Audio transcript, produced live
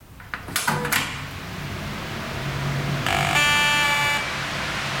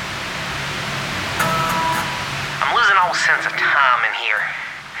no sense of time in here.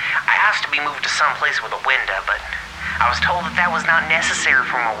 I asked to be moved to someplace with a window, but I was told that was not necessary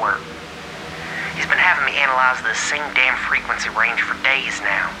for my work. He's been having me analyze the same damn frequency range for days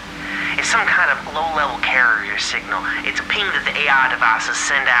now. It's some kind of low-level carrier signal. It's a ping that the AI devices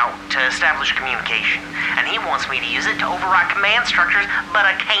send out to establish communication. And he wants me to use it to override command structures, but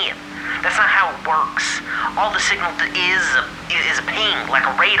I can't. That's not how it works. All the signal is a ping, like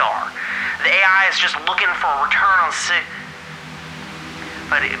a radar. The AI is just looking for a return on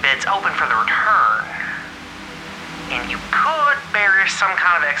but it's open for the return. And you could bury some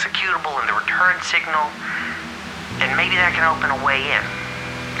kind of executable in the return signal, and maybe that can open a way in.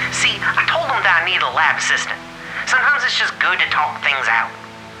 See, I told him that I needed a lab assistant. Sometimes it's just good to talk things out.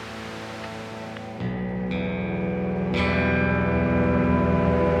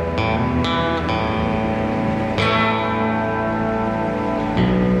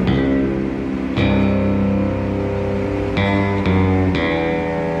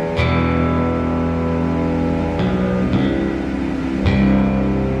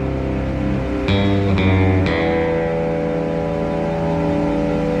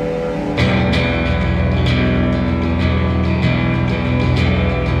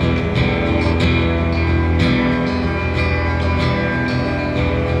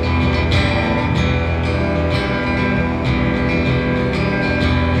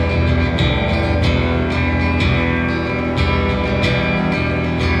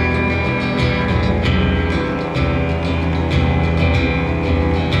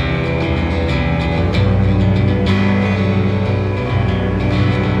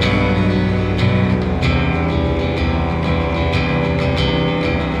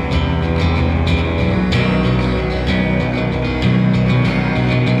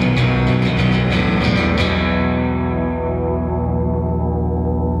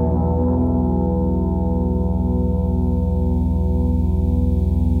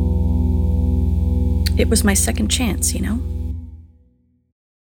 It was my second chance, you know?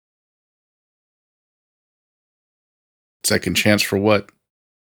 Second chance for what?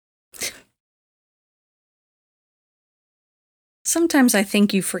 Sometimes I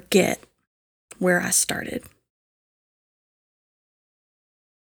think you forget where I started.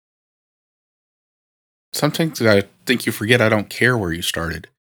 Sometimes I think you forget I don't care where you started.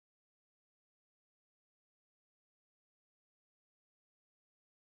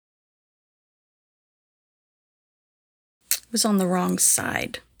 I was on the wrong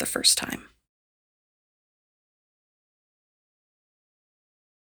side the first time.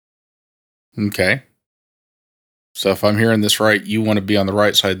 Okay. So if I'm hearing this right, you want to be on the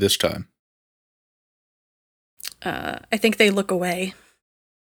right side this time. I think they look away.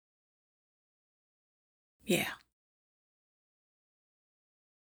 Yeah.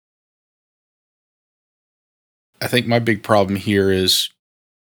 I think my big problem here is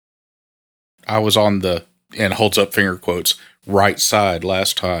I was on the, and holds up finger quotes, right side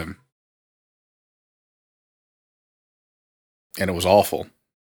last time. And it was awful.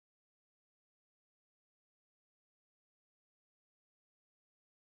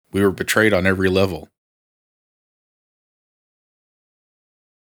 We were betrayed on every level.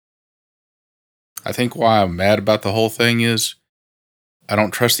 I think why I'm mad about the whole thing is I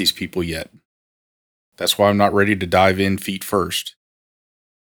don't trust these people yet. That's why I'm not ready to dive in feet first.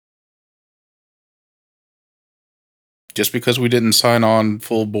 Just because we didn't sign on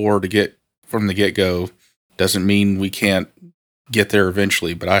full bore to get from the get-go doesn't mean we can't get there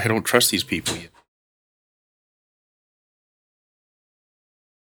eventually, but I don't trust these people yet.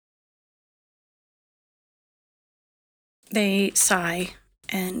 They sigh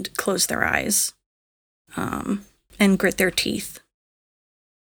and close their eyes, and grit their teeth.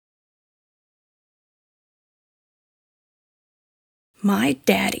 My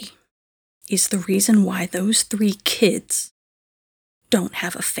daddy is the reason why those 3 kids don't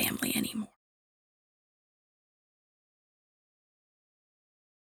have a family anymore.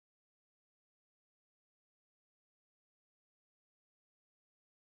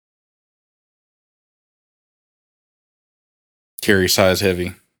 Carry size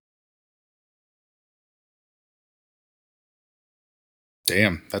heavy.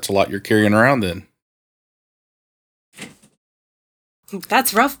 Damn, that's a lot you're carrying around then.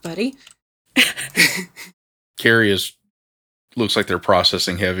 That's rough, buddy. Carrie looks like they're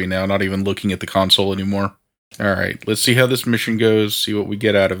processing heavy now, not even looking at the console anymore. Alright, let's see how this mission goes, see what we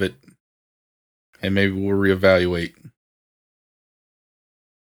get out of it. And maybe we'll reevaluate.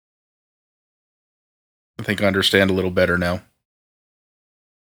 I think I understand a little better now.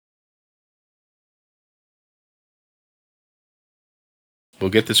 We'll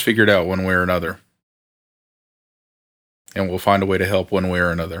get this figured out one way or another. And we'll find a way to help one way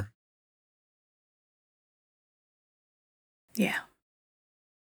or another. Yeah.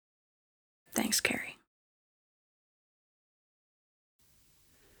 Thanks, Carrie.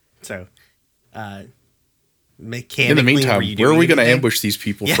 So, In the meantime, where are we going to ambush these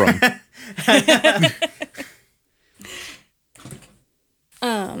people from?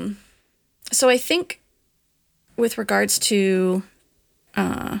 So I think with regards to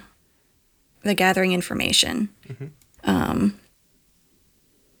the gathering information,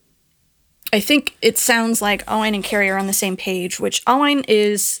 I think it sounds like Owen and Carrie are on the same page, which Owen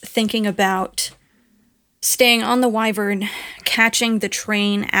is thinking about staying on the Wyvern, catching the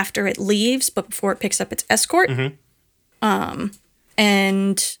train after it leaves, but before it picks up its escort.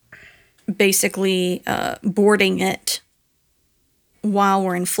 And basically boarding it while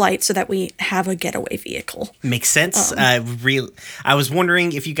we're in flight so that we have a getaway vehicle. Makes sense. I was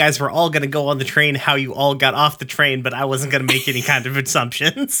wondering if you guys were all going to go on the train, how you all got off the train, but I wasn't going to make any kind of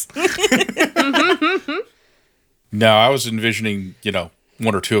assumptions. No, I was envisioning,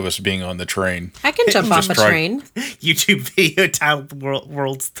 one or two of us being on the train. I can jump off a train. YouTube video titled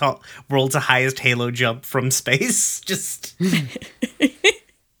World's Highest Halo Jump from Space. Just...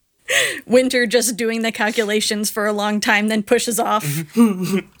 Winter just doing the calculations for a long time, then pushes off.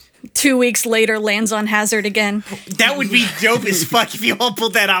 2 weeks later, lands on Hazard again. That would be dope as fuck if you all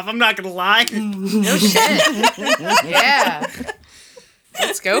pulled that off. I'm not going to lie. No shit. Yeah.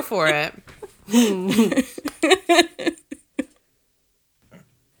 Let's go for it.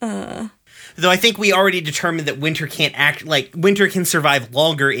 Though I think we already determined that Winter can't act like Winter can survive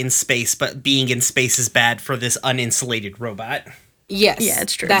longer in space, but being in space is bad for this uninsulated robot. Yes. Yeah,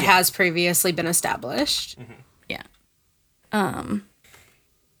 it's true. That has previously been established. Yeah.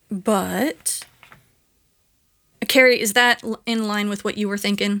 But Carrie, is that in line with what you were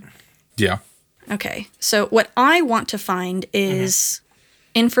thinking? Yeah. Okay. So what I want to find is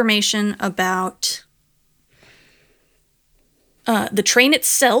information about the train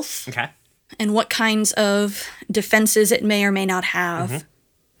itself. Okay. And what kinds of defenses it may or may not have.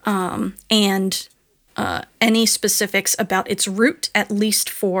 And any specifics about its route, at least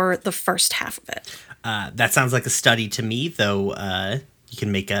for the first half of it. That sounds like a study to me, though. You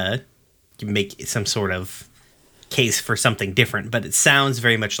can make some sort of case for something different, but it sounds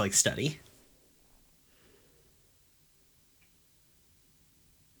very much like study.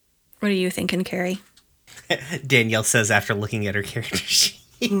 What are you thinking, Carrie? Danielle says after looking at her character sheet.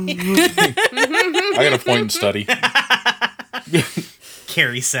 I got a point in study.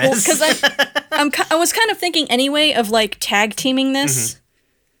 Carrie says. Because I was kind of thinking anyway of like tag teaming this.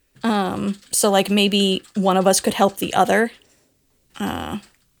 So like maybe one of us could help the other. If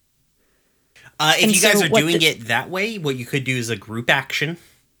you guys are doing it that way, what you could do is a group action.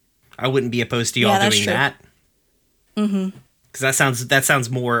 I wouldn't be opposed to y'all doing that. Because that sounds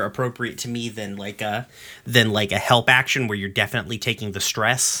more appropriate to me than like a help action where you're definitely taking the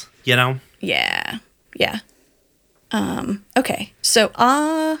stress. Yeah. Okay. So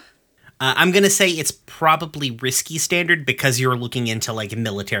I'm gonna say it's probably risky standard because you're looking into like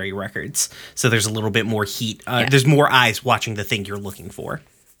military records, so there's a little bit more heat. There's more eyes watching the thing you're looking for.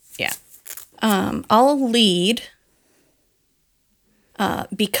 Yeah. I'll lead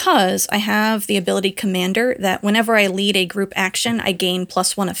because I have the ability Commander that whenever I lead a group action, I gain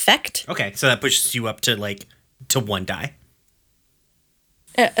 +1 effect. Okay, so that pushes you up to 1 die.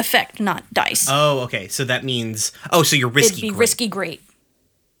 Effect, not dice. Oh, okay. So that means so you're risky. It'd be risky great.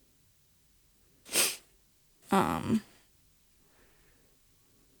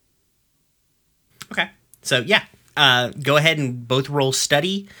 Okay. So yeah, go ahead and both roll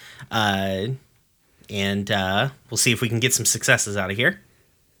study, and we'll see if we can get some successes out of here.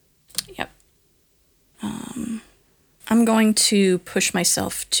 Yep. I'm going to push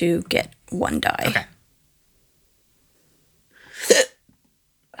myself to get 1 die. Okay.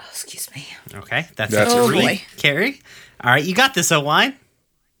 Oh, excuse me. Okay, that's Oh, 3. boy. Carrie. All right, you got this, Owine.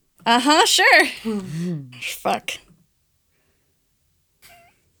 Sure. Fuck.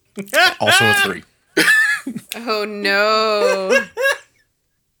 Also a 3. Oh, no.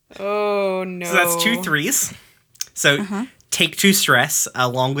 Oh, no. So that's 2 3s. So take 2 stress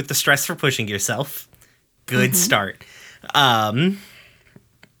along with the stress for pushing yourself. Good start. So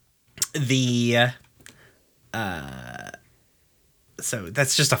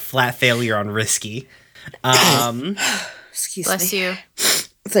that's just a flat failure on risky. Excuse Bless me. You.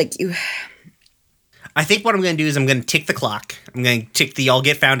 Thank you. I think what I'm going to do is I'm going to tick the clock. I'm going to tick the y'all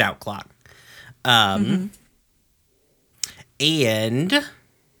get found out clock. And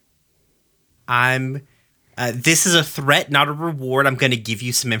I'm... this is a threat, not a reward. I'm going to give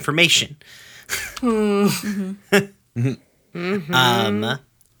you some information. Mm-hmm.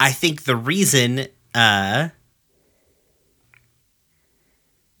 I think the reason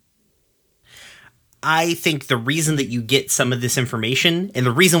that you get some of this information, and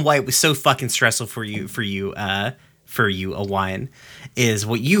the reason why it was so fucking stressful for you, Hawaiian, is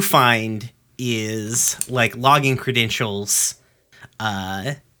what you find is like login credentials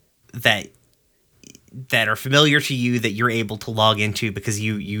that are familiar to you that you're able to log into because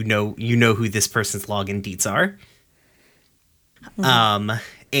you know who this person's login deets are. Mm-hmm.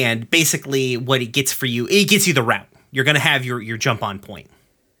 And basically what it gets for you, it gets you the route. You're gonna have your jump on point.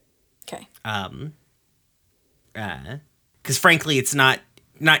 Okay. Because frankly, it's not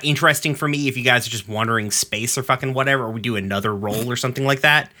interesting for me if you guys are just wandering space or fucking whatever, or we do another roll or something like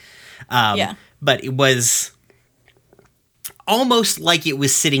that. Yeah. But it was almost like it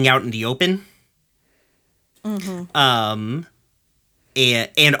was sitting out in the open. Mm-hmm.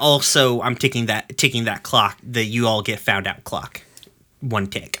 And also I'm ticking that clock that you all get found out clock. 1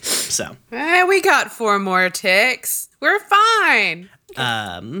 tick. So. We got 4 more ticks. We're fine.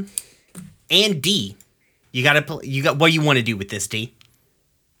 And D. You got what do you want to do with this, D?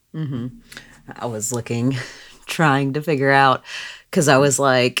 Mm-hmm. I was trying to figure out, because I was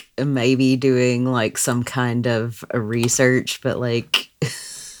like maybe doing like some kind of a research, but like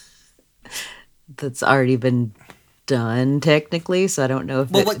that's already been done technically, so I don't know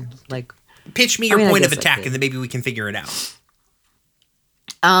if pitch me your point of attack and then maybe we can figure it out.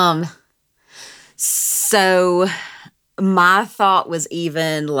 So my thought was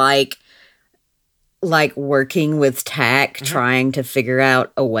even like working with TAC, mm-hmm. trying to figure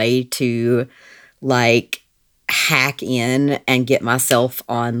out a way to like hack in and get myself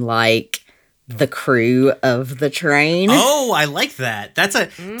on like the crew of the train. Oh, I like that. That's a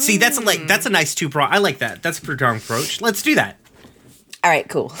nice 2-prong. I like that. That's a two-prong approach. Let's do that. All right,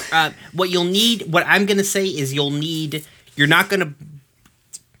 cool. What I'm going to say is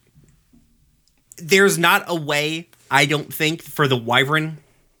there's not a way, I don't think, for the Wyvern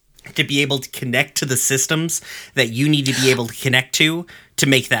to be able to connect to the systems that you need to be able to connect to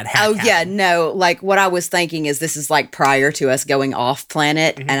make that happen. Oh, yeah, no. Like, what I was thinking is this is, like, prior to us going off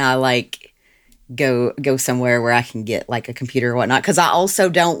planet, mm-hmm. and I, like, go somewhere where I can get, like, a computer or whatnot, because I also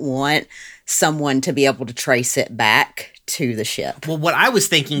don't want someone to be able to trace it back to the ship. Well, what I was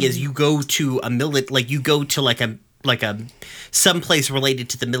thinking is you go to someplace related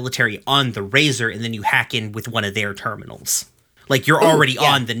to the military on the Razor, and then you hack in with one of their terminals. Like you're already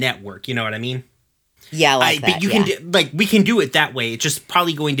on the network, you know what I mean? Yeah, that. But we can do it that way. It's just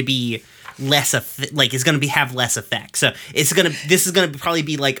probably going to be less it's going to have less effect. So this is going to probably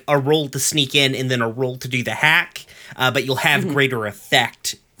be like a roll to sneak in and then a roll to do the hack. But you'll have mm-hmm. greater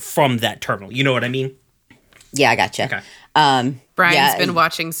effect from that terminal. You know what I mean? Yeah, I gotcha. Okay. Brian's been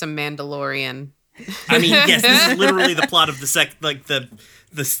watching some Mandalorian. I mean, yes, this is literally the plot of the second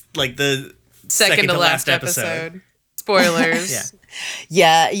to last episode. Spoilers.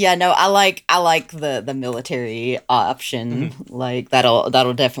 Yeah. No, I like the military option. Mm-hmm. Like that'll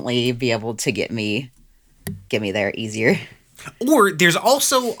definitely be able to get me there easier. Or there's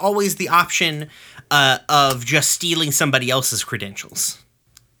also always the option of just stealing somebody else's credentials.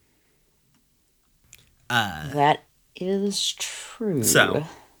 That is true. So,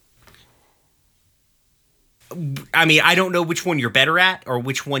 I mean, I don't know which one you're better at or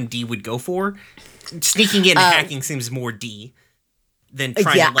which one D would go for. Sneaking in and hacking seems more D than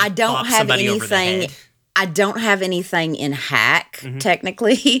trying to bop somebody over the head. I don't have anything in hack, mm-hmm.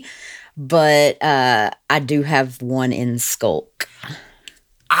 technically, but I do have one in skulk.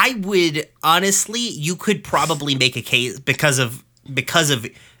 I would, honestly, you could probably make a case, because of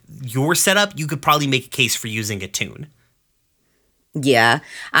your setup, you could probably make a case for using a tune. Yeah.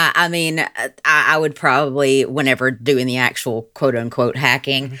 I mean, I would probably, whenever doing the actual quote-unquote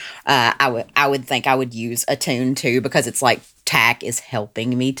hacking, mm-hmm. I would think I would use a tune too, because it's like TAC is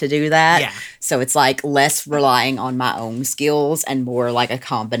helping me to do that. Yeah. So it's like less relying on my own skills and more like a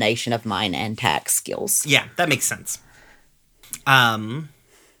combination of mine and TAC skills. Yeah, that makes sense.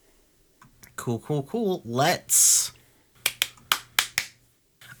 Cool. Let's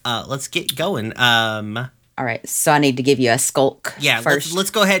get going. All right, so I need to give you a skulk. Yeah, first. Let's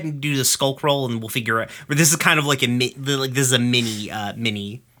go ahead and do the skulk roll, and we'll figure out. This is kind of like this is a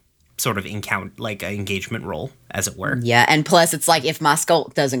mini sort of encounter, like an engagement roll, as it were. Yeah, and plus it's like if my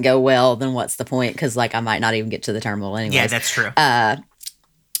skulk doesn't go well, then what's the point? Because like I might not even get to the terminal anyway. Yeah, that's true.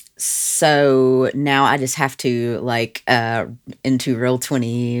 So now I just have to like into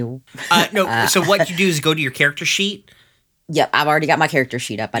Roll20. No. So what you do is go to your character sheet. Yep, I've already got my character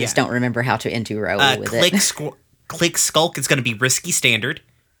sheet up. I just don't remember how to into roll with it. Click skulk. It's going to be risky standard.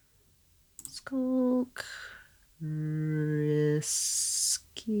 Skulk. risky.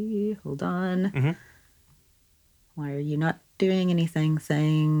 Hold on. Mm-hmm. Why are you not doing anything?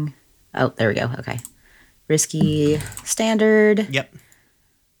 Thing. Oh, there we go. Okay. Risky standard. Yep.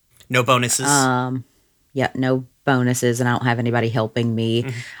 No bonuses. Yeah, no bonuses, and I don't have anybody helping me.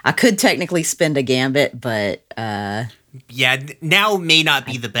 I could technically spend a gambit, but yeah, now may not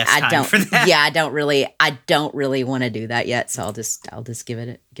be the best time for that. Yeah, I don't really want to do that yet, so I'll just give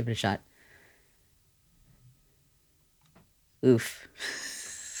it a shot. Oof.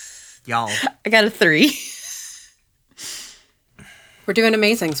 Y'all. I got a 3. We're doing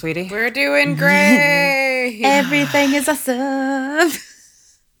amazing, sweetie. We're doing great. Everything is awesome.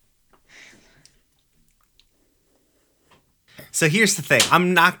 So here's the thing.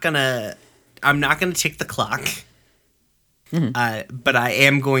 I'm not gonna tick the clock. But I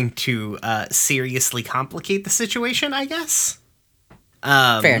am going to seriously complicate the situation, I guess.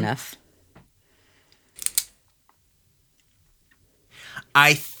 Fair enough.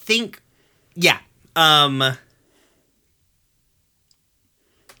 I think, yeah.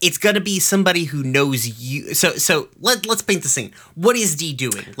 It's gonna be somebody who knows you. So let's paint the scene. What is Dee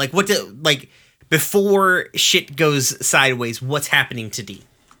doing? Like, before shit goes sideways, what's happening to Dee?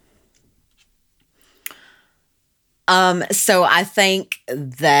 So I think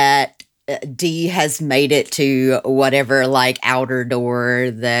that Dee has made it to whatever like outer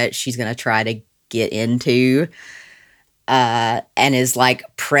door that she's gonna try to get into, and is like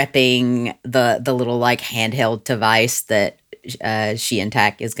prepping the little like handheld device that she and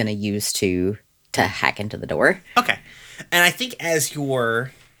Tack is gonna use to hack into the door. Okay, and I think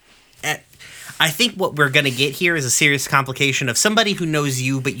I think what we're gonna get here is a serious complication of somebody who knows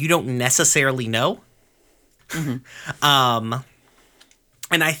you, but you don't necessarily know. Mm-hmm.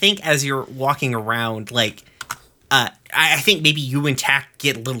 And I think as you're walking around, like, I think maybe you and Tack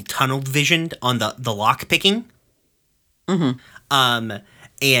get a little tunnel visioned on the lock picking. Mm-hmm.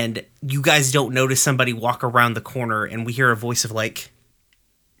 And you guys don't notice somebody walk around the corner, and we hear a voice of like,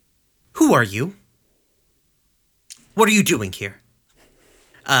 "Who are you? What are you doing here?"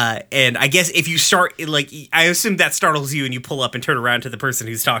 And I guess if you start, like, I assume that startles you and you pull up and turn around to the person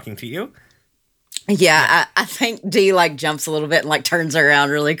who's talking to you. Yeah. I think Dee, like, jumps a little bit and, like, turns around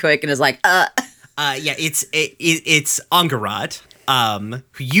really quick and is like, Yeah, it's Angarad,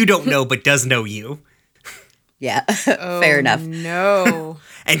 who you don't know but does know you. Yeah, fair enough. No.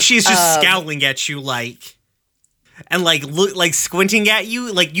 And she's just scowling at you, like, and like squinting at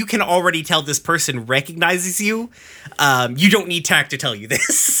you, like you can already tell this person recognizes you. You don't need Tack to tell you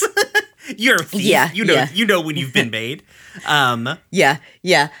this. You're a thief. Yeah, you know when you've been made. Yeah.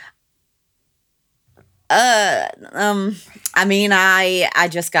 I mean, I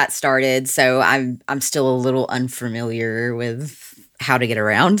just got started, so I'm still a little unfamiliar with how to get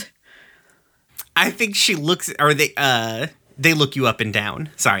around. I think she looks, or they look you up and down.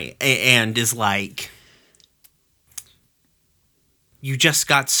 Sorry, and is like, "You just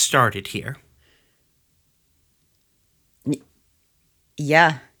got started here."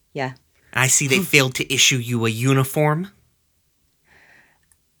 Yeah. I see they failed to issue you a uniform.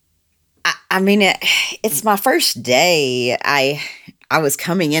 I mean, it's my first day. I was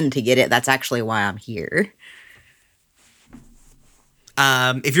coming in to get it. That's actually why I'm here.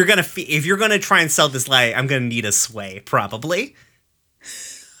 If you're gonna try and sell this lie, I'm gonna need a sway, probably.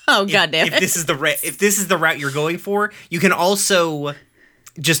 Oh goddamn! If this is the route you're going for, you can also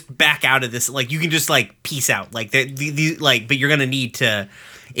just back out of this. Like, you can just like peace out. Like but you're gonna need to.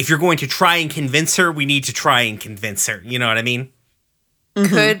 If you're going to try and convince her, we need to try and convince her. You know what I mean?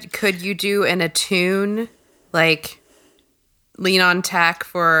 Mm-hmm. Could you do an attune, like, lean on Tack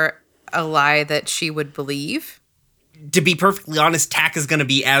for a lie that she would believe? To be perfectly honest, Tack is going to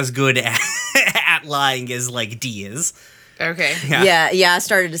be as good at lying as, like, Dee is. Okay. Yeah. I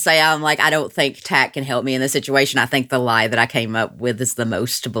started to say, I'm like, I don't think Tack can help me in this situation. I think the lie that I came up with is the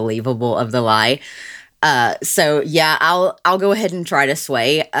most believable of the lie. So yeah, I'll go ahead and try to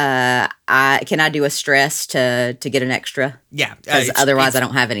sway. Can I do a stress to get an extra? Yeah, because otherwise I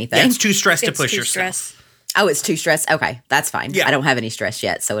don't have anything. Yeah, it's too stress to push too yourself. Stress. Oh, it's 2 stress. Okay, that's fine. Yeah. I don't have any stress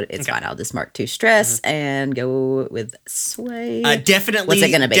yet, so it's fine. I'll just mark 2 stress and go with sway. Definitely. What's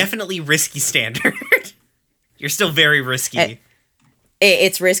it gonna be? Definitely risky standard. You're still very risky.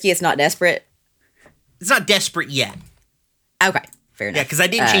 It's risky. It's not desperate. It's not desperate yet. Okay. Fair enough. Yeah, because I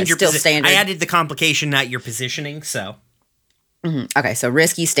didn't change your still position. standard. I added the complication, not your positioning, so. Mm-hmm. Okay, so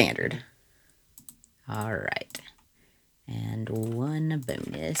risky standard. All right. And 1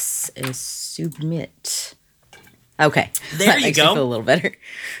 bonus is submit. Okay. There that you makes go. me feel a little better.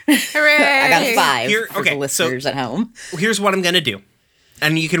 Hooray! I got a 5 Here- for okay, the listeners at home. Here's what I'm going to do.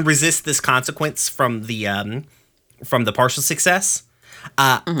 And you can resist this consequence from the from the partial success.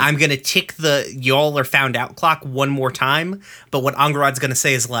 I'm going to tick the y'all are found out clock one more time. But what Angarod's going to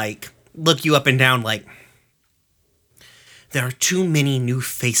say is like, look you up and down like, there are too many new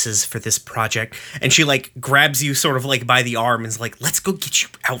faces for this project. And she like grabs you sort of like by the arm and is like, let's go get you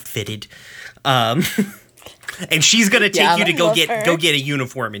outfitted. And she's going to take you to go get a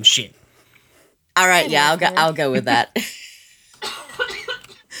uniform and shit. All right. Yeah, I'll go with that.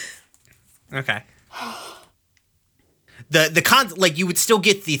 Okay. Like you would still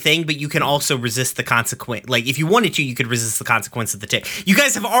get the thing, but you can also resist the consequence. Like if you wanted to, you could resist the consequence of the tick. You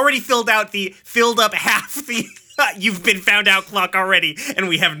guys have already filled up half the you've been found out clock already, and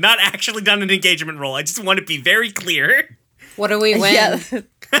we have not actually done an engagement roll. I just want to be very clear. What do we win? Yeah.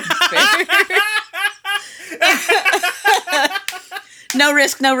 No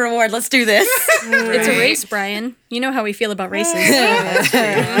risk, no reward. Let's do this. It's a race, Brian. You know how we feel about races. You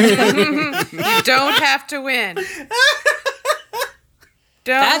don't have to win.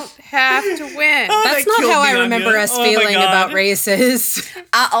 Have to win. That's not how I remember us feeling about races.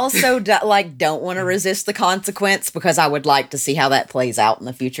 I also don't want to resist the consequence because I would like to see how that plays out in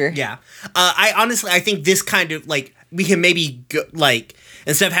the future. Yeah. I think this kind of like we can maybe go, like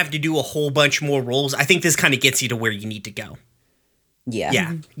instead of having to do a whole bunch more rolls, I think this kind of gets you to where you need to go. Yeah.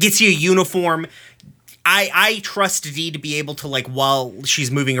 Yeah. Gets you a uniform. I trust Dee to be able to, like, while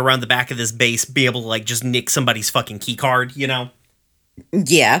she's moving around the back of this base, be able to, like, just nick somebody's fucking key card, you know?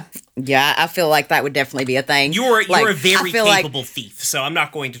 Yeah. Yeah, I feel like that would definitely be a thing. You're a very capable thief, so I'm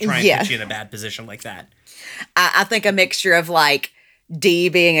not going to try and put you in a bad position like that. I think a mixture of, like, Dee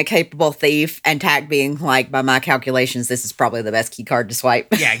being a capable thief and Tack being, like, by my calculations, this is probably the best key card to swipe.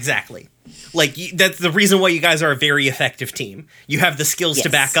 Yeah, exactly. Like, that's the reason why you guys are a very effective team. You have the skills to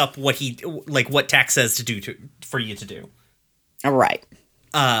back up what Tack says to do for you to do. All right.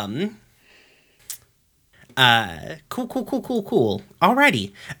 Cool.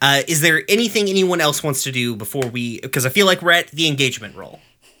 Alrighty. Is there anything anyone else wants to do before because I feel like we're at the engagement roll.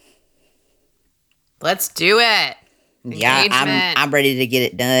 Let's do it. Yeah, I'm ready to get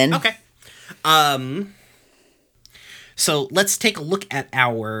it done. Okay. So let's take a look at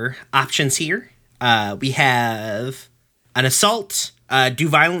our options here. We have an assault, do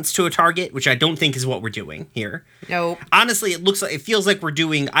violence to a target, which I don't think is what we're doing here. Nope. Honestly, it feels like we're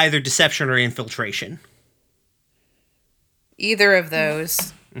doing either deception or infiltration. Either of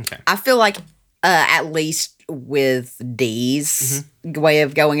those. Okay. I feel like at least with Dee's way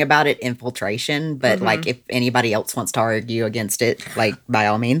of going about it, infiltration. But like, if anybody else wants to argue against it, like by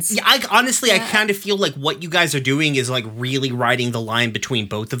all means. Yeah, I kind of feel like what you guys are doing is like really riding the line between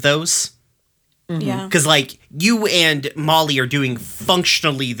both of those. Yeah. Because like you and Molly are doing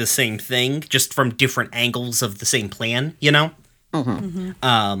functionally the same thing, just from different angles of the same plan. You know.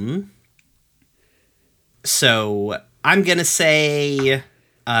 So I'm gonna say,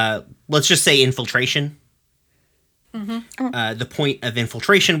 let's just say infiltration. The point of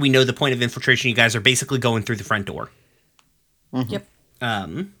infiltration, we know the point of infiltration, you guys are basically going through the front door. Yep.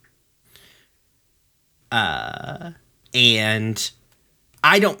 And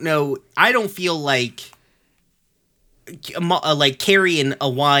I don't feel like Carrie and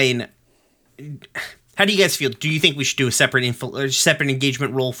Awine, how do you guys feel? Do you think we should do a separate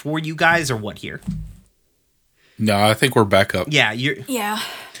engagement roll for you guys or what here? No, I think we're back up. Yeah, Yeah.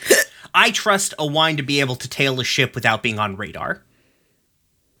 I trust Awine to be able to tail a ship without being on radar.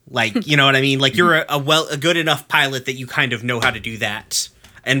 Like, you know what I mean? Like, you're a good enough pilot that you kind of know how to do that.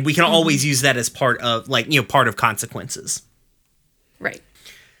 And we can always use that as part of, part of consequences. Right.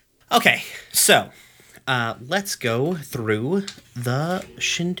 Okay, so, let's go through the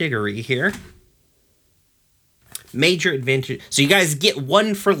shindiggery here. Major advantage. So you guys get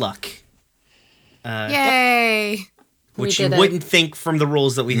 1 for luck. Yay! Which you wouldn't think from the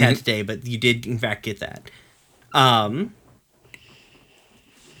rules that we had today, but you did, in fact, get that.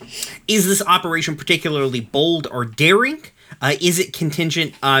 Is this operation particularly bold or daring? Is it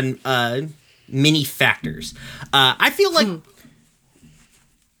contingent on many factors? I feel like...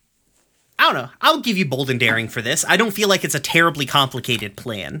 I don't know. I'll give you bold and daring for this. I don't feel like it's a terribly complicated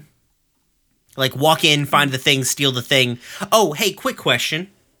plan. Like, walk in, find the thing, steal the thing. Oh, hey, quick question.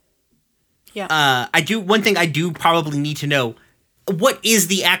 Yeah. One thing I do probably need to know, what is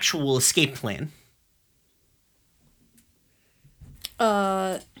the actual escape plan?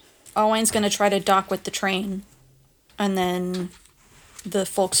 Owen's going to try to dock with the train, and then the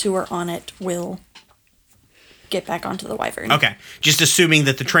folks who are on it will get back onto the Wyvern. Okay. Just assuming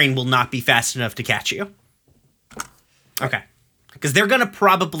that the train will not be fast enough to catch you. Okay. Because they're going to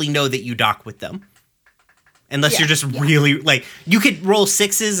probably know that you dock with them. Unless you're just really like, you could roll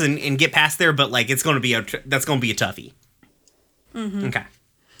 6s and get past there, but like it's going to be that's going to be a toughie. Mm-hmm.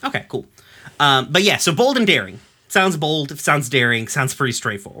 Okay, cool. But yeah, so bold and daring. Sounds bold, sounds daring, sounds pretty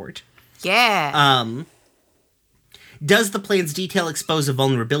straightforward. Yeah. Does the plan's detail expose a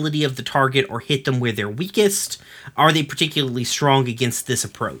vulnerability of the target or hit them where they're weakest? Are they particularly strong against this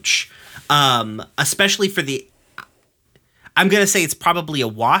approach? Especially for I'm going to say it's probably a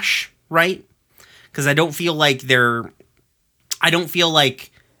wash, right? Because I don't feel like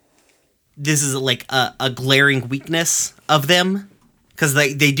this is like a glaring weakness of them. Because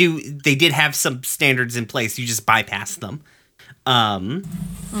they did have some standards in place. You just bypass them. But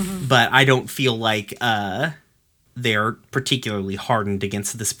I don't feel like they're particularly hardened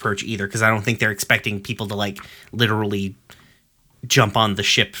against this approach either. Because I don't think they're expecting people to like literally jump on the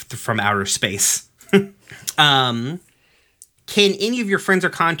ship from outer space. Can any of your friends or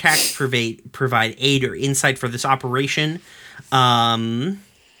contacts provide aid or insight for this operation? I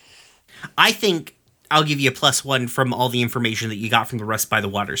think I'll give you a +1 from all the information that you got from the Rust by the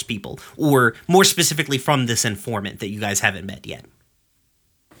Waters people, or more specifically from this informant that you guys haven't met yet.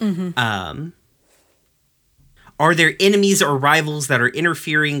 Mm-hmm. Are there enemies or rivals that are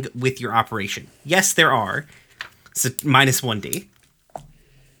interfering with your operation? Yes, there are. So -1D.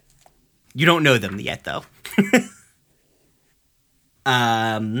 You don't know them yet, though.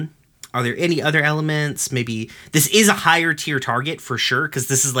 Are there any other elements? Maybe this is a higher tier target for sure, because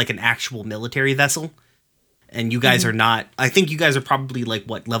this is like an actual military vessel. And you guys are not, I think you guys are probably like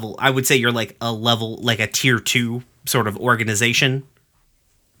what level? I would say you're like a level, like a tier 2 sort of organization,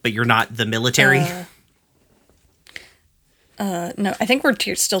 but you're not the military. No, I think we're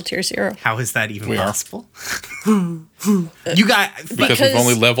still tier 0. How is that even possible? You got, because we've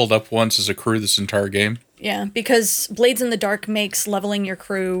only leveled up once as a crew this entire game. Yeah, because Blades in the Dark makes leveling your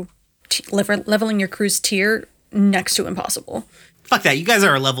crew's tier next to impossible. Fuck that. You guys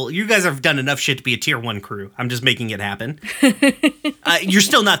are a level. You guys have done enough shit to be a tier 1 crew. I'm just making it happen. You're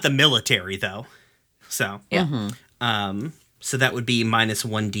still not the military though. So, yeah. So that would be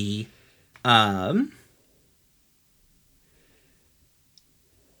 -1D.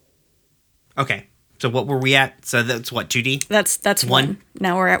 Okay. So what were we at? So that's what, 2D? That's 1.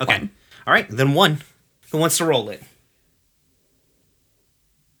 Now we're at 1. All right, then 1. Who wants to roll it?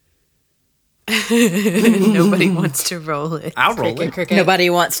 Nobody wants to roll it. I'll roll it. Cricket. Nobody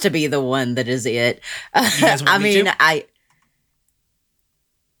wants to be the one that is it. I mean,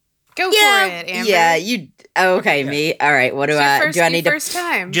 Go for it, Amber. Yeah, you. Okay, me. All right. What do I? Do I need first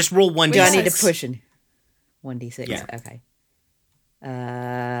time? Just roll 1d6. Do I need to push in? 1d6. Yeah. Okay.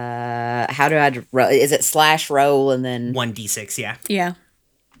 How do I roll? Is it /roll and then 1d6? Yeah. Yeah.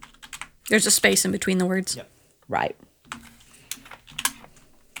 There's a space in between the words. Yep. Right.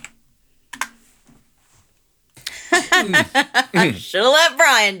 Should have let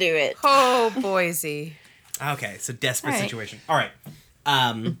Brian do it. Oh, Boise. Okay, so desperate situation. All right.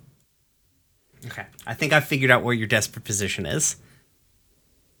 Okay, I think I've figured out where your desperate position is.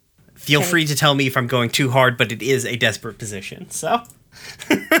 Feel free to tell me if I'm going too hard, but it is a desperate position. So.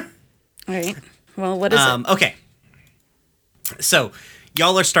 All right. Well, what is it? Okay. So,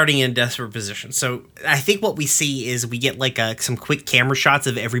 y'all are starting in a desperate position. So, I think what we see is we get like some quick camera shots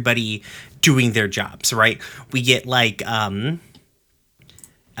of everybody doing their jobs, right? We get like a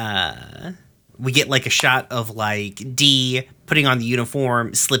shot of like D putting on the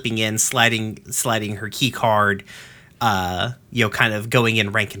uniform, slipping in, sliding her key card, kind of going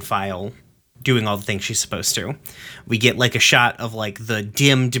in rank and file, doing all the things she's supposed to. We get like a shot of like the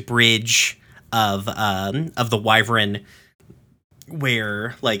dimmed bridge of the Wyvern,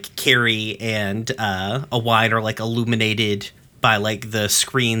 where like Carrie and Awine are like illuminated by like the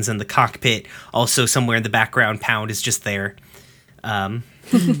screens in the cockpit. Also somewhere in the background, Pound is just there.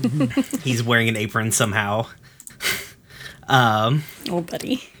 He's wearing an apron somehow. Oh,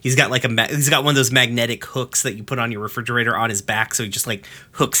 buddy. He's got like he's got one of those magnetic hooks that you put on your refrigerator on his back, so he just like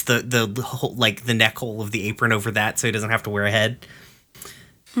hooks the whole, like the neck hole of the apron over that, so he doesn't have to wear a head.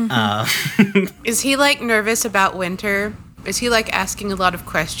 Is he like nervous about winter? Is he like asking a lot of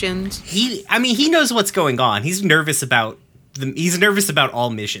questions? He knows what's going on. He's nervous about all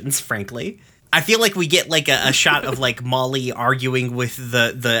missions, frankly. I feel like we get like a shot of like Molly arguing with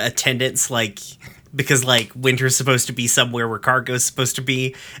the attendants, like, because like Winter's supposed to be somewhere where cargo's supposed to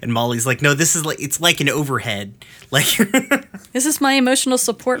be, and Molly's like, no, this is like, it's like an overhead. Like, this is my emotional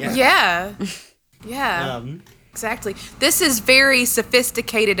support. Yeah. Exactly. This is very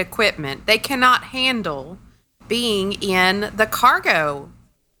sophisticated equipment. They cannot handle being in the cargo.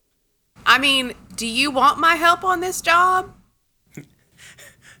 I mean, do you want my help on this job?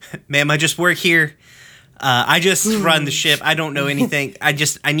 Ma'am, I just work here. I just run the ship. I don't know anything. I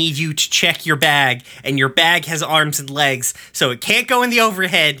need you to check your bag, and your bag has arms and legs, so it can't go in the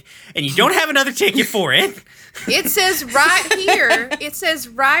overhead, and you don't have another ticket for it. It says right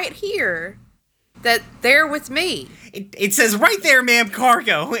here that they're with me. It says right there, ma'am,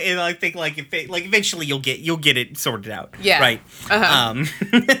 cargo, and I think eventually you'll get it sorted out. Yeah. Right.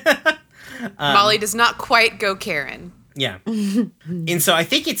 Molly does not quite go Karen. Yeah. And so I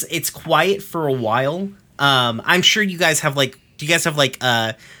think it's quiet for a while. I'm sure you guys have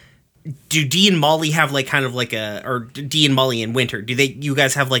do Dee and Molly have or Dee and Molly and Winter, you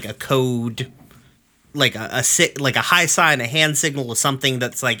guys have like a code, like a high sign, a hand signal, or something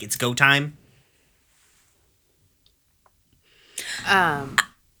that's like it's go time?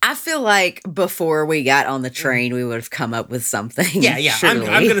 I feel like before we got on the train, we would have come up with something. Yeah. I'm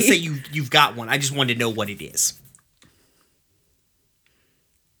going to say you've got one. I just wanted to know what it is.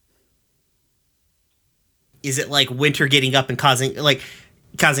 Is it like Winter getting up and causing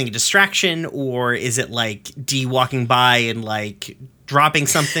a distraction, or is it like Dee walking by and like dropping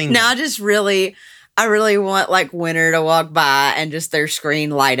something? No, I really want like Winter to walk by and just their screen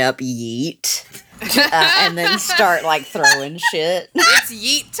light up yeet. And then start like throwing shit. It's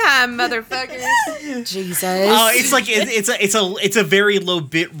yeet time, motherfuckers. Jesus. Oh, it's like it's a very low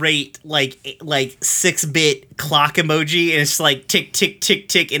bit rate, like 6-bit clock emoji, and it's like tick tick tick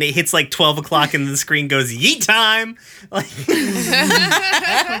tick, and it hits like 12 o'clock, and the screen goes yeet time. Like,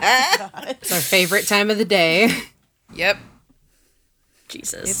 it's our favorite time of the day. Yep.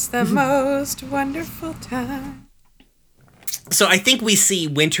 Jesus. It's the most wonderful time. So I think we see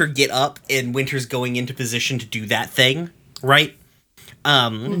Winter get up, and Winter's going into position to do that thing, right?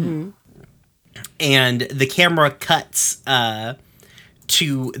 And the camera cuts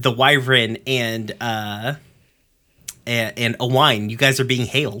to the Wyvern and Owain. You guys are being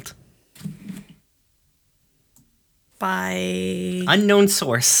hailed by unknown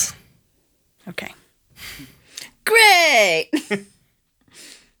source. Okay. Great.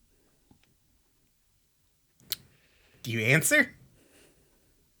 Do you answer?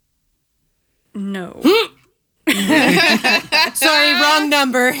 No. Sorry, wrong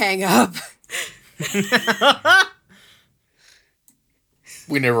number. Hang up.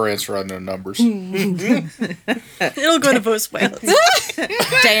 We never answer unknown numbers. It'll go to voicemail.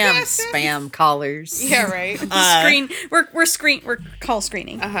 Damn spam callers. Yeah, right. We're call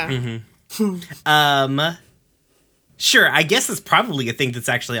screening. Sure. I guess it's probably a thing that's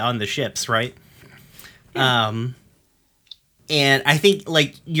actually on the ships, right? Yeah. And I think,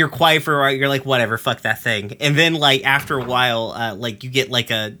 like, you're quiet for a while, you're like, whatever, fuck that thing. And then, like, after a while, like, you get, like,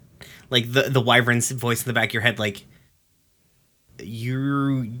 the Wyvern's voice in the back of your head, like,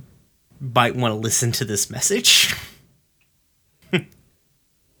 you might want to listen to this message. All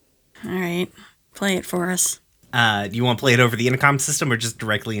right. Play it for us. Do you want to play it over the intercom system or just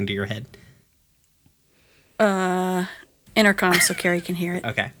directly into your head? Intercom so Carrie can hear it.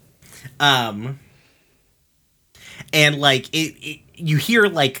 Okay. And like you hear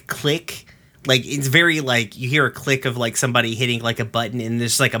like click, like it's very like you hear a click of like somebody hitting like a button, and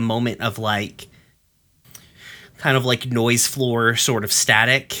there's like a moment of like kind of like noise floor sort of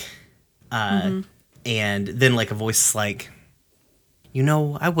static, and then like a voice is like,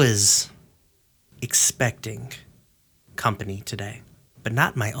 I was expecting company today, but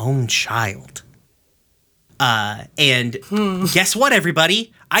not my own child. And guess what,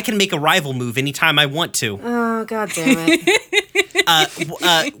 everybody? I can make a rival move anytime I want to. Oh, god damn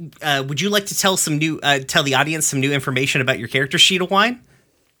it. Would you like to tell tell the audience some new information about your character sheet, Owain?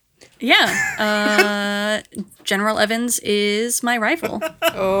 Yeah. General Evans is my rival.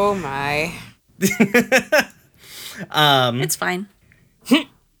 Oh my. It's fine.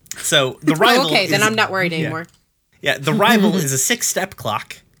 So the rival okay, then I'm not worried anymore. Yeah, the rival is a 6-step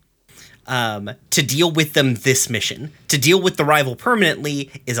clock. To deal with them this mission. To deal with the rival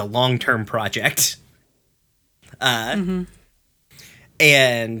permanently is a long-term project. And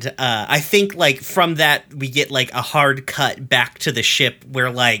I think like from that we get like a hard cut back to the ship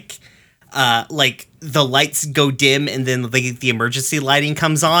where like the lights go dim and then the emergency lighting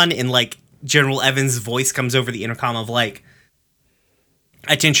comes on, and like General Evans' voice comes over the intercom of like,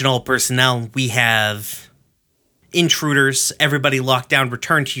 attention all personnel, we have intruders, everybody locked down,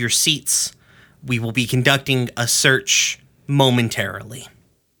 return to your seats. We will be conducting a search momentarily.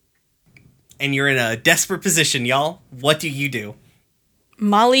 And you're in a desperate position, y'all. What do you do?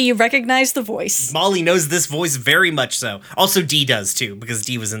 Molly, you recognize the voice. Molly knows this voice very much so. Also, Dee does too, because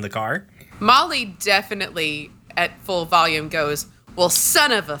Dee was in the car. Molly definitely, at full volume, goes, well,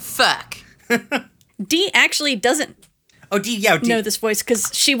 son of a fuck. Dee actually doesn't Dee know this voice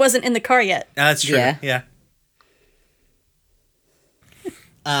because she wasn't in the car yet. That's true. Yeah.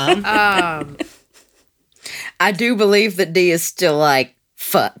 I do believe that D is still like,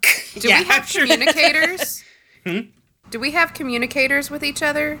 fuck. Do we have communicators? Do we have communicators with each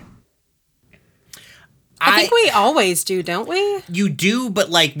other? I think we always do, don't we? You do,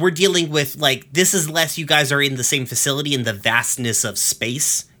 but like we're dealing with like this is less you guys are in the same facility in the vastness of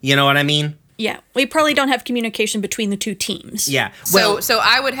space. You know what I mean? Yeah, we probably don't have communication between the two teams. Yeah. Well, so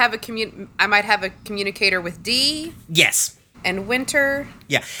I would have I might have a communicator with D. Yes. And Winter.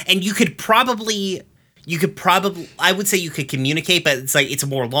 Yeah, and you could probably I would say you could communicate, but it's like it's a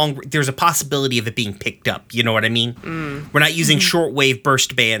more there's a possibility of it being picked up, you know what I mean? We're not using shortwave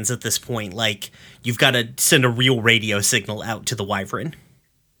burst bands at this point. Like you've got to send a real radio signal out to the Wyvern.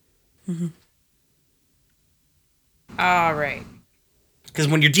 All right. Because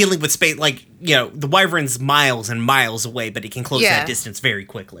when you're dealing with space, like, you know, the Wyvern's miles and miles away, but it can close that distance very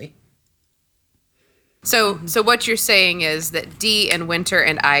quickly. So what you're saying is that D and Winter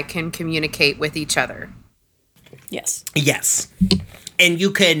and I can communicate with each other. Yes. Yes. And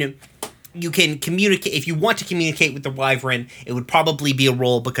you can communicate, if you want to communicate with the Wyvern, it would probably be a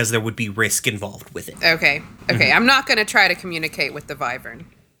roll because there would be risk involved with it. Okay. I'm not going to try to communicate with the Wyvern.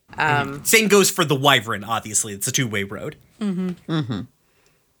 Same goes for the Wyvern, obviously. It's a two-way road. I'm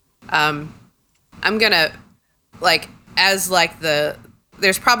going to, like, as, like,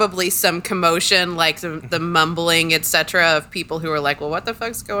 there's probably some commotion, like the mumbling, etc., of people who are like, well, what the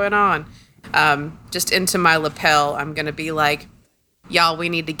fuck's going on? Just into my lapel, I'm going to be like, y'all, we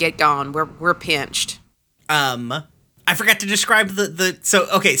need to get gone. We're pinched. I forgot to describe so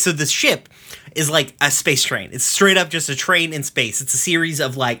the ship is like a space train. It's straight up just a train in space. It's a series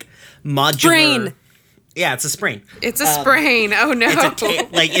of like modular... Sprain. Yeah, it's a sprain. It's a sprain. Oh, no.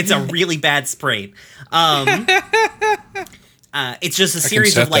 It's a really bad sprain. It's just a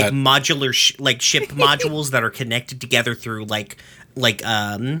series of like modular ship modules that are connected together through like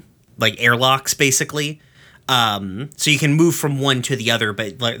airlocks basically. So you can move from one to the other,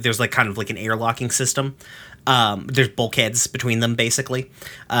 but like, there's like kind of like an airlocking system. There's bulkheads between them basically.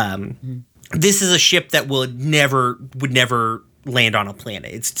 This is a ship that would never land on a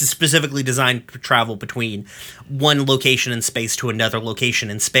planet. It's specifically designed to travel between one location in space to another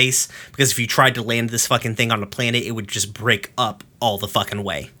location in space, because if you tried to land this fucking thing on a planet, it would just break up all the fucking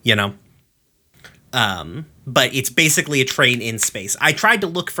way, you know? But it's basically a train in space. I tried to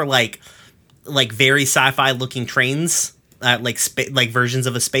look for like very sci-fi looking trains, like versions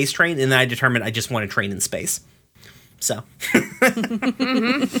of a space train, and then I determined I just want a train in space. So.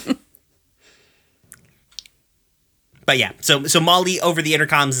 But yeah, so Molly over the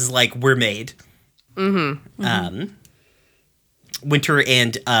intercoms is like, we're made. Winter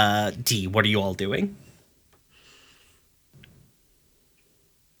and D, what are you all doing?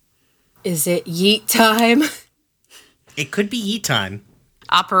 Is it yeet time? It could be yeet time.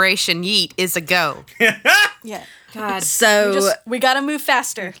 Operation Yeet is a go. Yeah. God. So we gotta move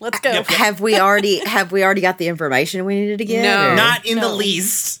faster. Let's go. Yep. have we already got the information we needed to get? No. Not in the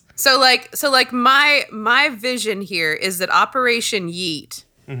least. So my vision here is that Operation Yeet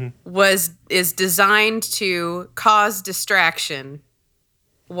is designed to cause distraction,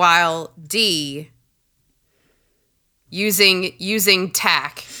 while D, using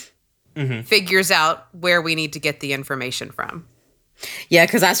tack, figures out where we need to get the information from. Yeah,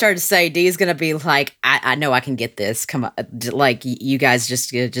 because I started to say D is gonna be like, I know I can get this. Come on, like you guys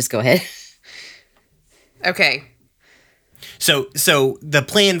just go ahead. Okay. So the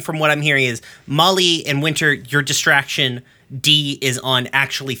plan from what I'm hearing is Molly and Winter, your distraction, D is on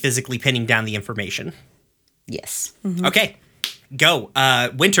actually physically pinning down the information. Yes. Okay, go.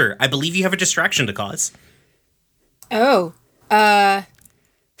 Winter, I believe you have a distraction to cause. Oh. I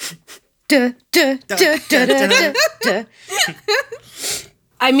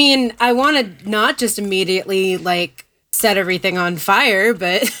mean, I want to not just immediately, like, set everything on fire,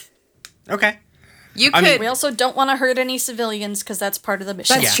 but... Okay. You could. We also don't want to hurt any civilians because that's part of the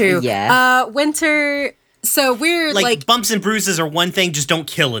mission. That's true. Yeah. Winter... So we're, like... bumps and bruises are one thing, just don't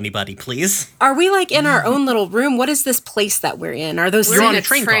kill anybody, please. Are we, like, in our own little room? What is this place that we're in? Are those... You're on in a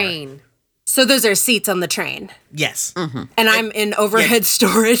train. So those are seats on the train. Yes. And I'm in overhead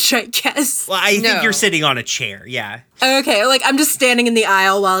storage, I guess. Well, I think you're sitting on a chair, yeah. Okay, like, I'm just standing in the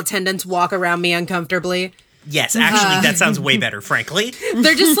aisle while attendants walk around me uncomfortably. Yes, actually, that sounds way better, frankly.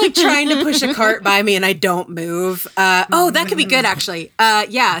 They're just, like, trying to push a cart by me and I don't move. That could be good, actually.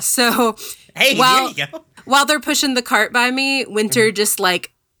 Yeah, so... Hey, there you go. While they're pushing the cart by me, Winter just,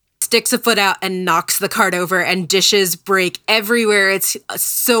 like, sticks a foot out and knocks the cart over, and dishes break everywhere. It's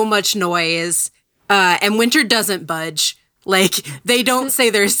so much noise. And Winter doesn't budge. Like, they don't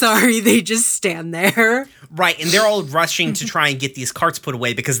say they're sorry. They just stand there. Right, and they're all rushing to try and get these carts put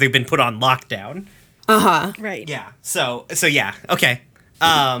away because they've been put on lockdown. Right. Yeah. So yeah. Okay.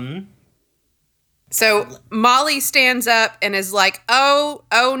 So Molly stands up and is like, "Oh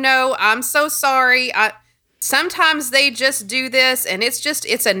no, I'm so sorry. Sometimes they just do this, and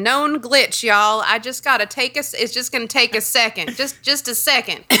it's a known glitch, y'all. I just gotta it's just gonna take a second, just a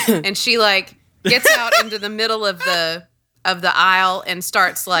second." And she like gets out into the middle of the aisle and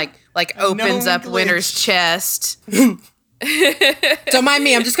starts like opens up Winter's chest. Don't mind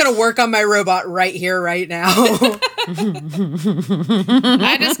me. I'm just gonna work on my robot right here, right now.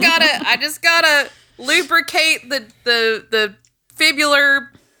 I just gotta lubricate the fibular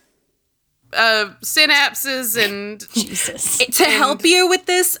synapses and Jesus. To help you with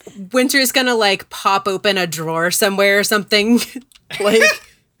this, Winter's gonna like pop open a drawer somewhere or something. Like,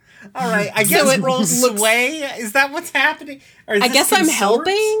 all right, I guess it rolls sway. Is that what's happening? Or is I guess I'm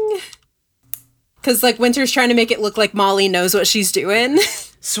helping. Because like Winter's trying to make it look like Molly knows what she's doing.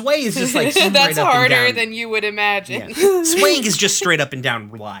 Sway is just like that's right up harder and down. than you would imagine. Yeah. Swaying is just straight up and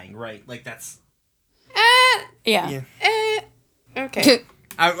down lying, right? Like that's. Yeah. Okay.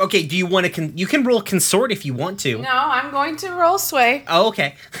 Okay. Do you want to? You can roll consort if you want to. No, I'm going to roll sway. Oh,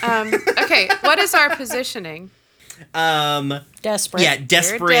 okay. Okay. What is our positioning? Desperate. Yeah,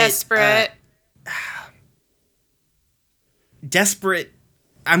 desperate. You're desperate. Desperate.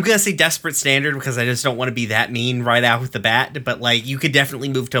 I'm gonna say desperate standard because I just don't want to be that mean right out with the bat. But like, you could definitely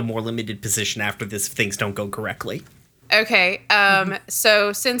move to a more limited position after this if things don't go correctly. Okay.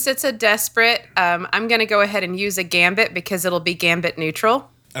 So since it's a desperate, I'm gonna go ahead and use a gambit because it'll be gambit neutral.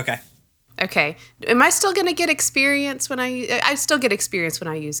 Okay. Okay. Am I still gonna get experience when I still get experience when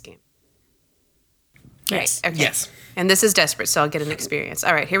I use gambit? Yes. Right. Okay. Yes. And this is desperate, so I'll get an experience.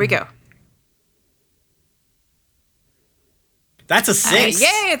 All right. Here we go. That's a 6.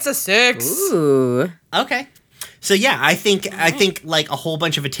 Yay! It's a 6. Ooh. Okay. So yeah, I think like a whole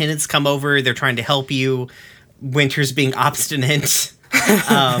bunch of attendants come over. They're trying to help you. Winter's being obstinate.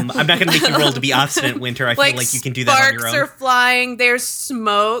 I'm not going to make you roll to be obstinate, Winter. I feel like you can do that on your own. Sparks are flying. There's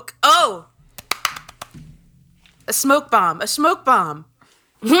smoke. Oh! A smoke bomb. A smoke bomb.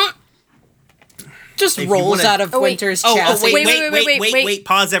 Just If you rolls wanna- out of Winter's chest. Wait.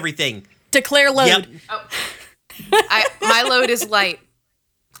 Pause everything. Declare load. Yep. My load is light.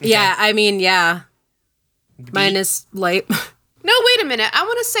 Yeah, I mean, yeah. Mine is light. No, wait a minute. I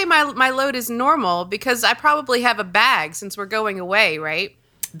want to say my load is normal because I probably have a bag since we're going away, right?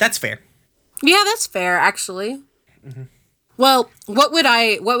 That's fair. Yeah, that's fair, actually. Mm-hmm. Well, what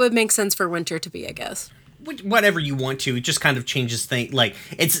would make sense for Winter to be, I guess? Whatever you want to. It just kind of changes things. Like,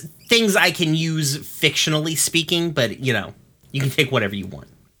 it's things I can use fictionally speaking, but, you know, you can take whatever you want.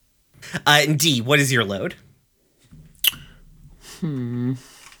 And D, what is your load?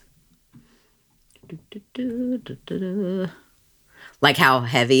 Like how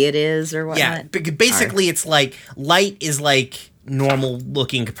heavy it is or whatnot? Yeah, basically it's like light is like normal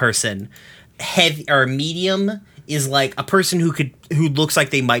looking person. Heavy or medium is like a person who looks like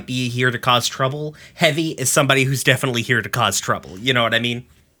they might be here to cause trouble. Heavy is somebody who's definitely here to cause trouble. You know what I mean?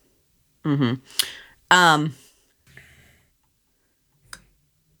 Mm-hmm.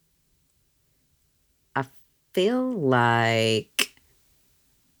 I feel like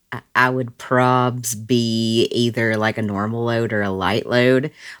I would probs be either like a normal load or a light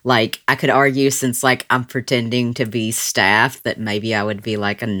load. Like I could argue since like I'm pretending to be staff that maybe I would be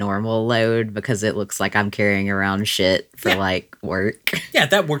like a normal load because it looks like I'm carrying around shit for like work. Yeah,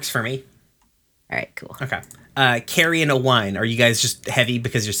 that works for me. All right, cool. Okay. Carrie and Owine, are you guys just heavy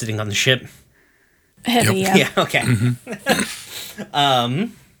because you're sitting on the ship? Heavy, Yep. yeah. Yeah, okay.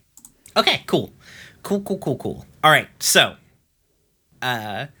 Okay, cool. Cool. All right, so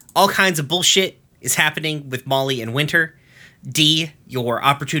all kinds of bullshit is happening with Molly and Winter. D, your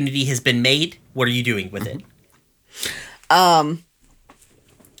opportunity has been made. What are you doing with it?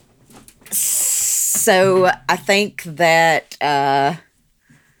 So I think that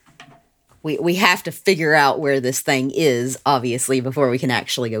we have to figure out where this thing is, obviously, before we can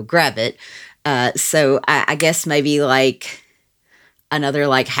actually go grab it. So I guess maybe like another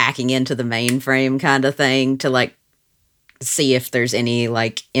like hacking into the mainframe kind of thing to like see if there's any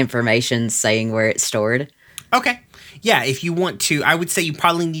like information saying where it's stored. Okay. Yeah, if you want to, I would say you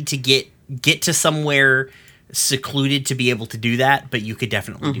probably need to get to somewhere secluded to be able to do that, but you could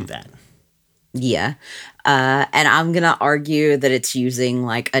definitely do that. Yeah. And I'm going to argue that it's using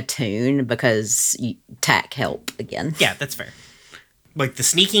like a tune because TAC help again. Yeah, that's fair. Like the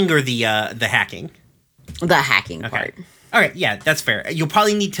sneaking or the hacking? The hacking part. All right, yeah, that's fair. You'll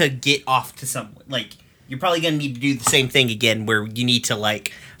probably need to get off to some, like, you're probably going to need to do the same thing again, where you need to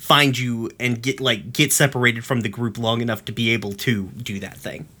like find you and get separated from the group long enough to be able to do that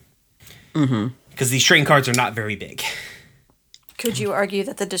thing. Mm-hmm. Because these train cards are not very big. Could you argue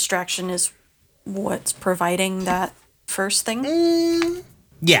that the distraction is what's providing that first thing?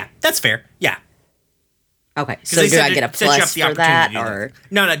 Yeah, that's fair. Yeah. Okay, so do I get a plus for that, or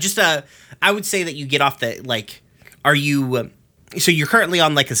no? Just I would say that you get off the like. Are you? So you're currently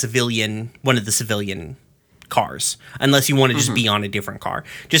on like one of the civilian cars, unless you want to just be on a different car.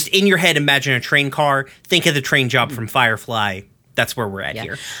 Just in your head, imagine a train car. Think of the train job from Firefly. That's where we're at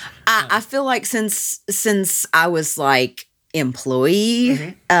here. I feel like since I was like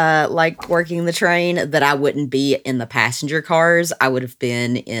employee, like working the train, that I wouldn't be in the passenger cars. I would have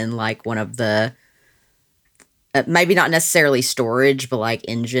been in like one of the maybe not necessarily storage, but like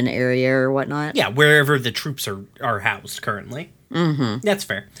engine area or whatnot. Yeah, wherever the troops are housed currently. Mm-hmm. That's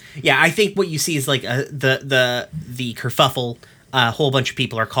fair. Yeah, I think what you see is like the kerfuffle. A whole bunch of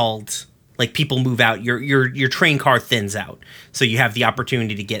people are called. Like people move out. Your train car thins out, so you have the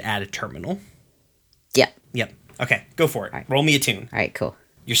opportunity to get at a terminal. Yep. Okay, go for it. Right. Roll me a tune. All right, cool.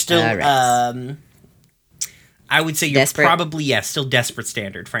 You're still. I would say you're desperate. Probably still desperate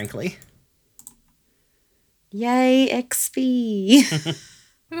standard, frankly. Yay, XP.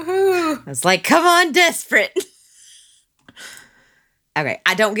 I was like, come on, desperate. Okay,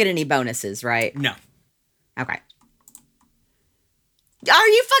 I don't get any bonuses, right? No. Okay. Are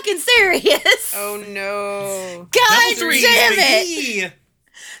you fucking serious? Oh, no. God damn it.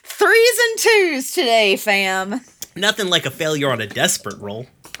 3s and 2s today, fam. Nothing like a failure on a desperate roll.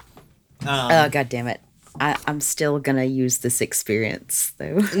 Oh, God damn it. I'm still gonna use this experience,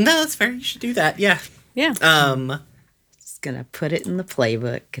 though. No, that's fair. You should do that, yeah. Yeah. Just gonna put it in the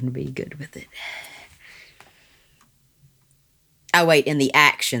playbook and be good with it. Oh wait, in the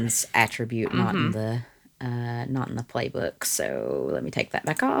actions attribute, not in the playbook. So let me take that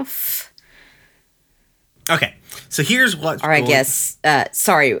back off. Okay, so here's what. Or I guess.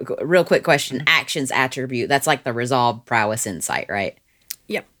 Sorry, real quick question. Actions attribute. That's like the resolve, prowess, insight, right?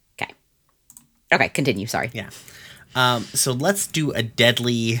 Yep. Okay. Okay, continue. Sorry. Yeah. So let's do a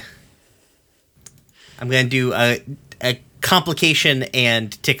deadly. I'm going to do a complication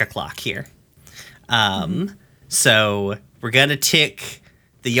and tick a clock here. So we're going to tick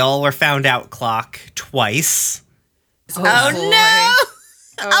the y'all are found out clock twice. Oh no!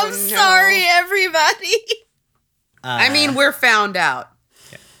 I'm sorry, everybody. I mean, we're found out.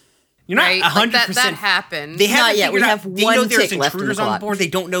 Yeah. You're not 100%. Like that happened. They haven't not yet. We have they one know there's tick left in the intruders on clock. board. They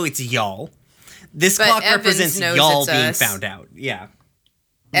don't know it's y'all. This But clock Evans represents knows y'all it's being us. found out. Yeah.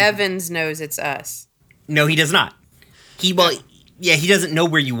 Evans knows it's us. No, he does not. He doesn't know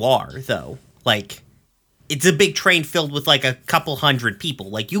where you are, though. Like, it's a big train filled with, like, a couple hundred people.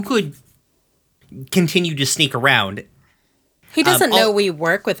 Like, you could continue to sneak around. He doesn't know we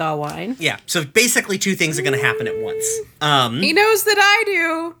work with Allwine. Yeah, so basically 2 things are going to happen at once. He knows that I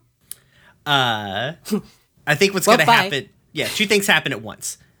do. I think what's going to happen... Yeah, 2 things happen at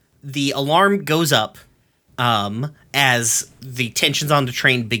once. The alarm goes up as the tensions on the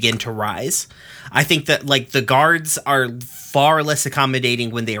train begin to rise. I think that, like, the guards are far less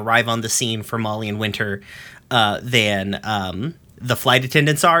accommodating when they arrive on the scene for Molly and Winter than the flight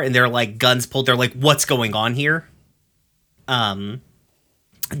attendants are, and they're, like, guns pulled. They're like, what's going on here?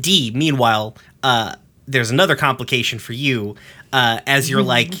 D, meanwhile, there's another complication for you. As you're,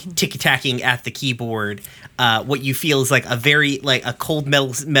 like, ticky-tacking at the keyboard, what you feel is, like, a cold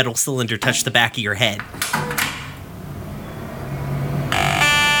metal cylinder touch the back of your head.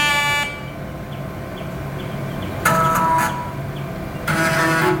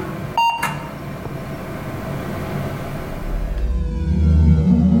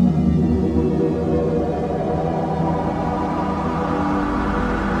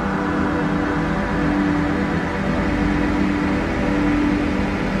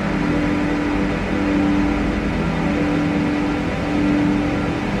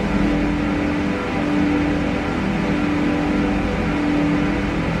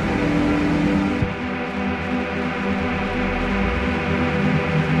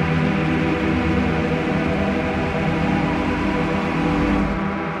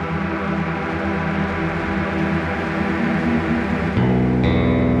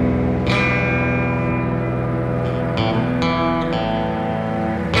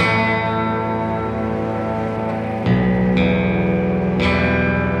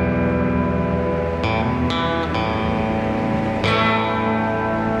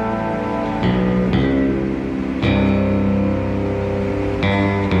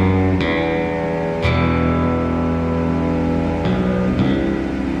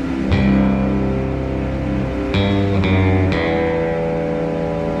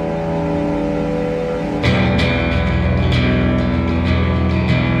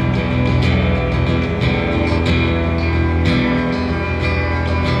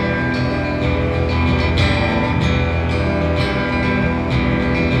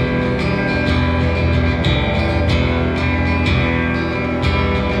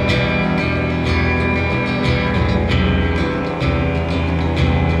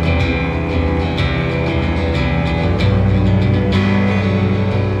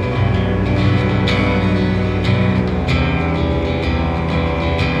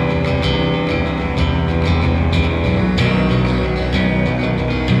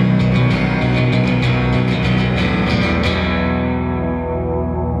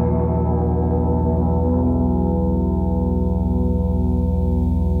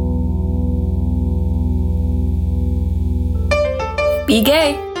 Be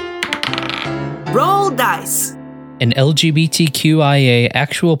gay. Roll dice. An LGBTQIA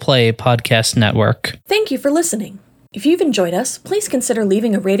actual play podcast network. Thank you for listening. If you've enjoyed us, please consider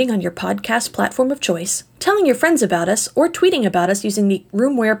leaving a rating on your podcast platform of choice, telling your friends about us, or tweeting about us using the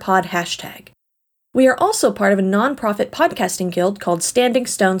RoomWherePod hashtag. We are also part of a non-profit podcasting guild called Standing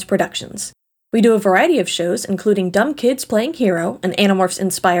Stones Productions. We do a variety of shows, including Dumb Kids Playing Hero, an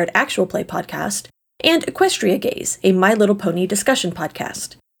Animorphs-inspired actual play podcast, and Equestria Gaze, a My Little Pony discussion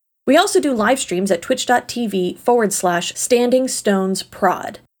podcast. We also do live streams at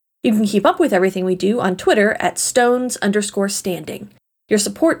twitch.tv/StandingStonesProd. You can keep up with everything we do on Twitter at Stones_standing. Your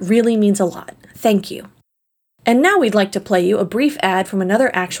support really means a lot. Thank you. And now we'd like to play you a brief ad from another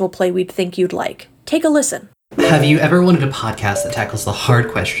actual play we'd think you'd like. Take a listen. Have you ever wanted a podcast that tackles the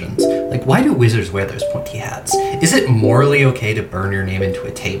hard questions? Like, why do wizards wear those pointy hats? Is it morally okay to burn your name into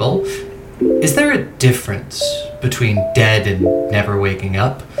a table? Is there a difference between dead and never waking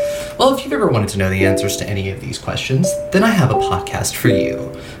up? Well, if you've ever wanted to know the answers to any of these questions, then I have a podcast for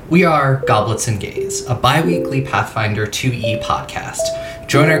you. We are Goblets and Gaze, a bi-weekly Pathfinder 2e podcast.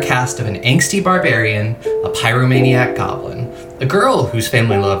 Join our cast of an angsty barbarian, a pyromaniac goblin, a girl whose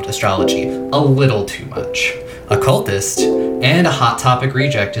family loved astrology a little too much, a cultist, and a Hot Topic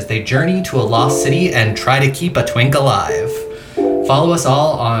reject as they journey to a lost city and try to keep a twink alive. Follow us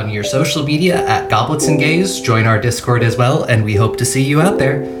all on your social media at Goblets and Gaze, join our Discord as well, and we hope to see you out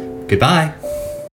there. Goodbye.